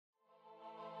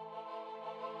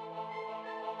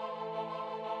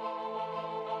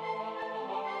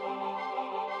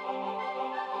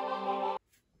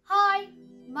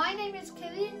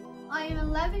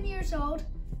11 years old,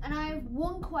 and I have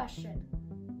one question.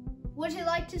 Would you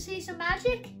like to see some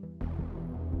magic?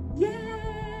 Yes!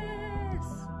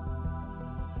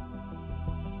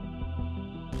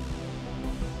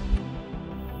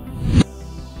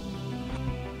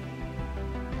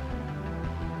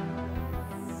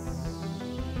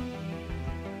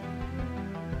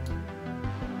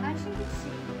 As you can see,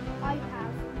 I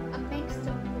have a mixed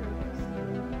up rules.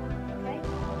 Okay?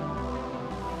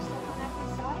 Mixed up on every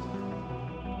side.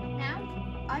 Now,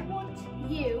 I want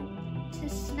you to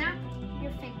snap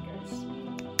your fingers.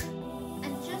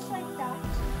 And just like that,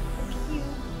 the cube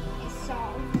is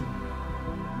solved.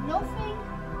 Nothing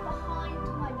behind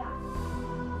my back.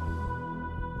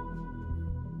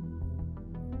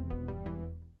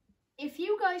 If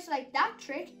you guys like that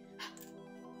trick,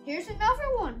 here's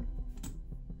another one.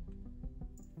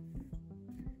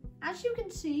 As you can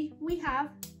see, we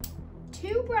have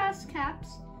 2 brass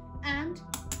caps and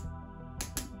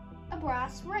a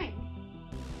brass ring.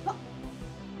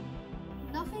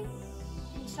 Nothing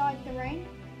inside the ring.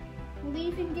 We'll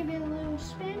even give it a little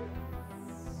spin.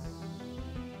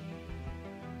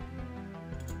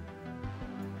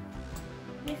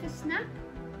 With a snap,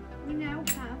 we now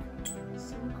have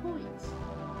some coins.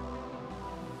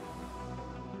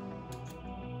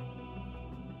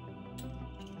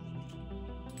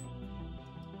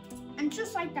 And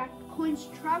just like that, coins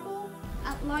travel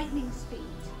at lightning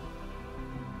speed.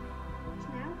 So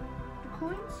now, the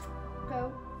coins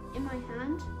go in my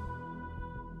hand.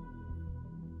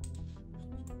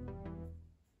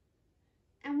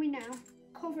 And we now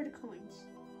cover the coins.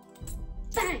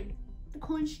 Bang! The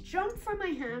coins jump from my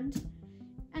hand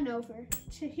and over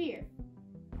to here.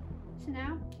 So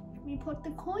now, we put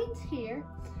the coins here.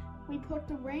 We put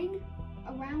the ring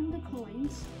around the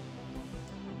coins.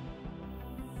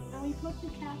 And we put the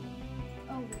cap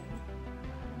over.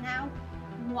 Now,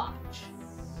 watch.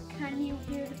 Can you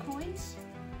hear the coins?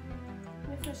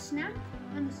 With a snap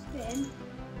and a spin,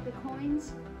 the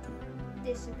coins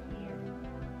disappear.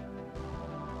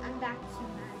 And that's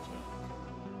magic.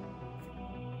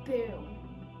 Boom.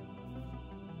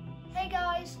 Hey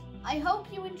guys, I hope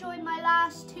you enjoyed my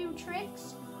last 2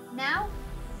 tricks. Now,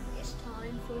 it's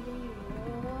time for the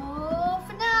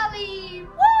finale.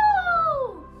 Woo!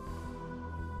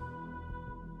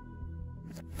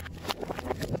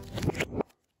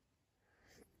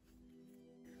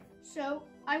 So,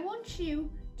 I want you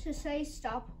to say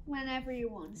stop whenever you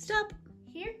want. Stop.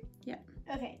 Here? Yeah.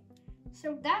 Okay.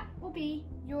 So that will be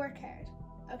your card.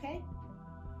 Okay?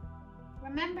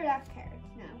 Remember that card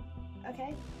now.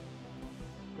 Okay?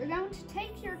 We're going to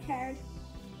take your card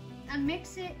and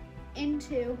mix it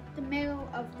into the middle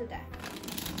of the deck.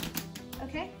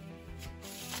 Okay?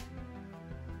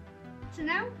 So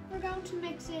now we're going to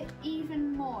mix it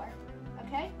even more.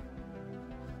 Okay?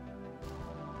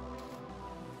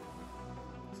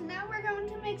 So now we're going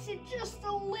to mix it just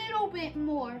a little bit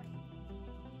more.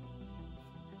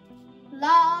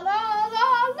 La la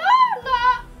la la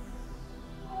la.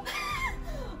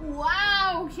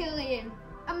 Wow, Killian.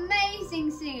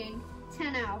 Amazing singing.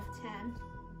 10 out of 10.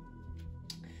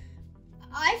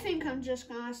 I think I'm just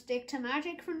gonna stick to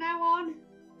magic from now on.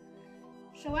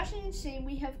 So as you can see,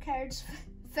 we have cards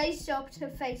face up to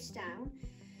face down.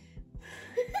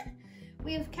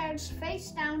 We have cards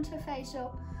face down to face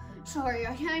up. Sorry,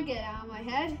 I can't get it out of my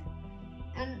head.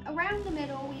 And around the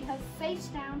middle, we have face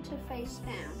down to face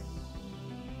down.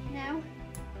 Now,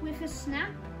 with a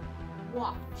snap,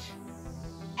 watch.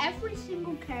 Every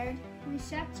single card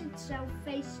resets itself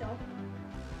face up,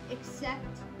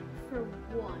 except for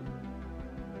one.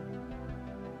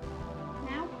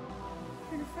 Now,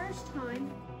 for the first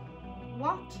time,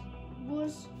 what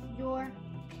was your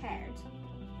card?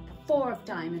 4 of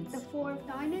diamonds. The 4 of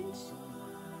diamonds?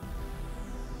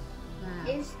 Wow.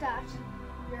 Is that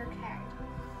your card?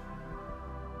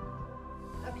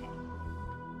 Okay.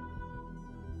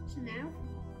 So now,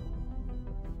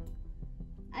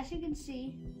 as you can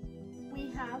see, we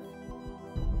have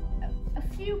a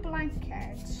few blank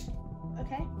cards.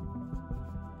 Okay?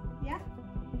 Yeah?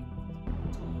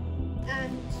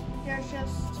 And there's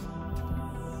just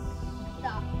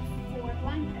the 4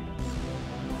 blank cards.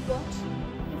 But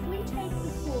if we take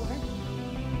the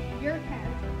 4, your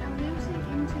card, and lose it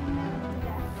into the middle of the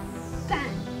deck,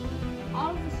 bang!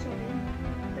 All of a sudden,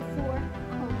 the 4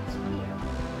 comes here.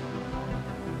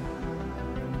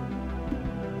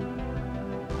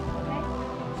 Okay?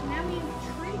 So now we have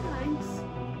 3 blanks,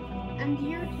 and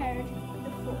your card,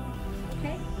 the 4.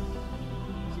 Okay?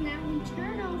 So now we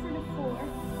turn over the 4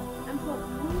 and put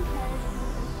 1 card.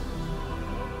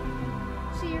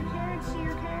 See your card, see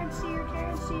your card, see your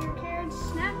card, see your card,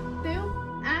 snap,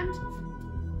 boom, and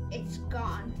it's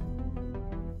gone.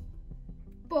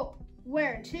 But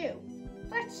where to?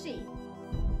 Let's see.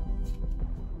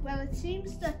 Well, it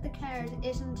seems that the card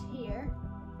isn't here.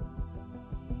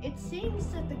 It seems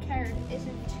that the card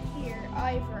isn't here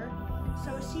either.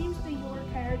 So it seems that your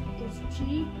card is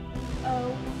G-O-N-E.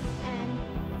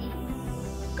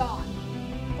 Gone.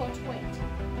 But wait.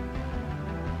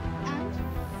 And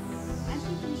as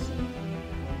you can see, we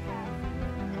have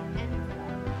an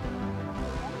envelope.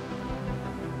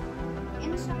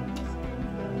 Inside this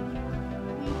envelope,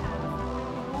 we have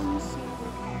one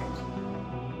single card.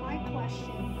 My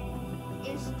question,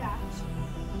 is that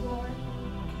your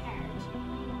card?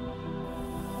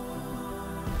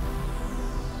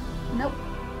 Nope.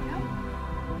 No?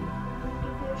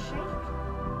 Give it a shake.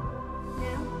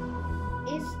 Now,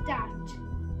 is that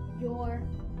your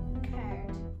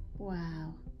card? Wow.